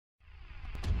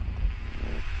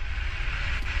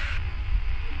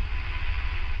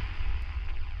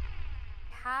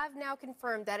have now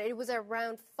confirmed that it was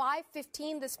around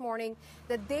 5:15 this morning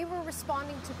that they were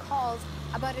responding to calls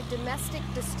about a domestic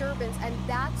disturbance, and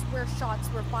that's where shots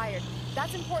were fired.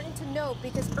 That's important to note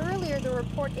because earlier the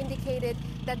report indicated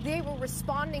that they were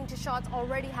responding to shots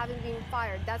already having been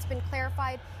fired. That's been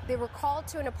clarified. They were called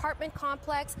to an apartment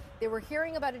complex. They were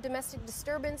hearing about a domestic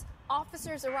disturbance.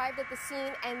 Officers arrived at the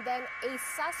scene, and then a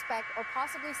suspect or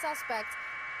possibly suspects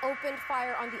opened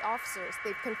fire on the officers.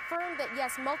 They've confirmed that,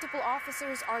 yes, multiple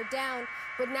officers are down,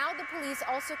 but now the police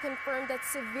also confirmed that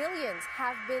civilians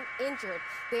have been injured.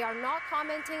 They are not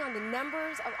commenting on the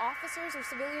numbers of officers or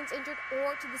civilians injured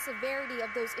or to the severity of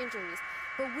those injuries.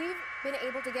 But we've been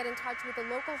able to get in touch with the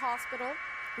local hospital.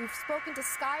 We've spoken to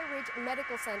Skyridge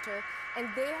Medical Center, and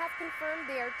they have confirmed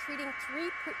they are treating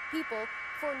 3 people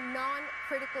for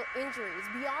non-critical injuries.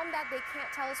 Beyond that, they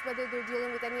can't tell us whether they're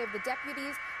dealing with any of the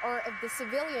deputies or of the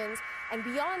civilians. And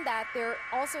beyond that, they're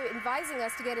also advising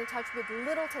us to get in touch with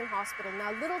Littleton Hospital.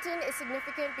 Now, Littleton is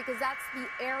significant because that's the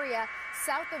area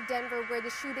south of Denver where the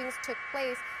shootings took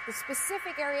place. The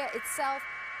specific area itself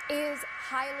is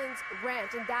Highlands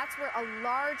Ranch, and that's where a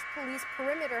large police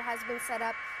perimeter has been set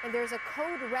up, and there's a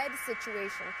code red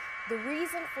situation. The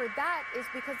reason for that is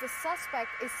because the suspect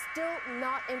is still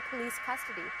not in police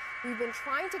custody. We've been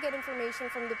trying to get information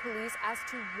from the police as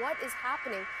to what is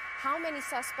happening, how many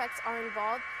suspects are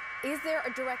involved, is there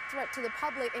a direct threat to the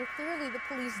public, and clearly the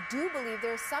police do believe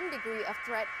there's some degree of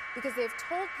threat because they've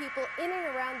told people in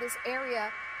and around this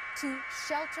area to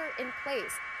shelter in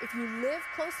place. If you live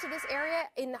close to this area,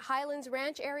 in the Highlands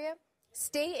Ranch area,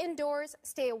 stay indoors,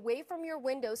 stay away from your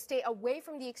windows, stay away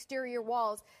from the exterior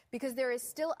walls because there is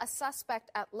still a suspect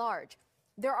at large.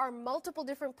 There are multiple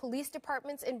different police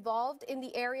departments involved in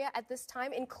the area at this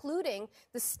time, including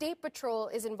the State Patrol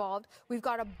is involved. We've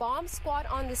got a bomb squad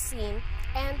on the scene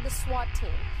and the SWAT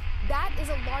team. That is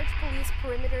a large police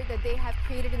perimeter that they have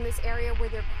created in this area where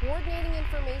they're coordinating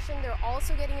information. They're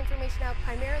also getting information out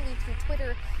primarily through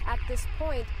Twitter at this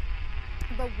point.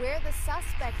 But where the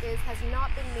suspect is has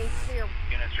not been made clear.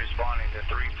 Units responding to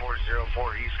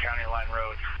 3404 East County Line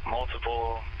Road.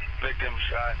 Multiple victims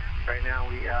shot. Right now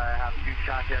we have 2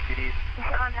 shot deputies.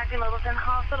 Contacting Littleton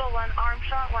Hospital, 1 arm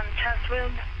shot, 1 chest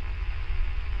wound.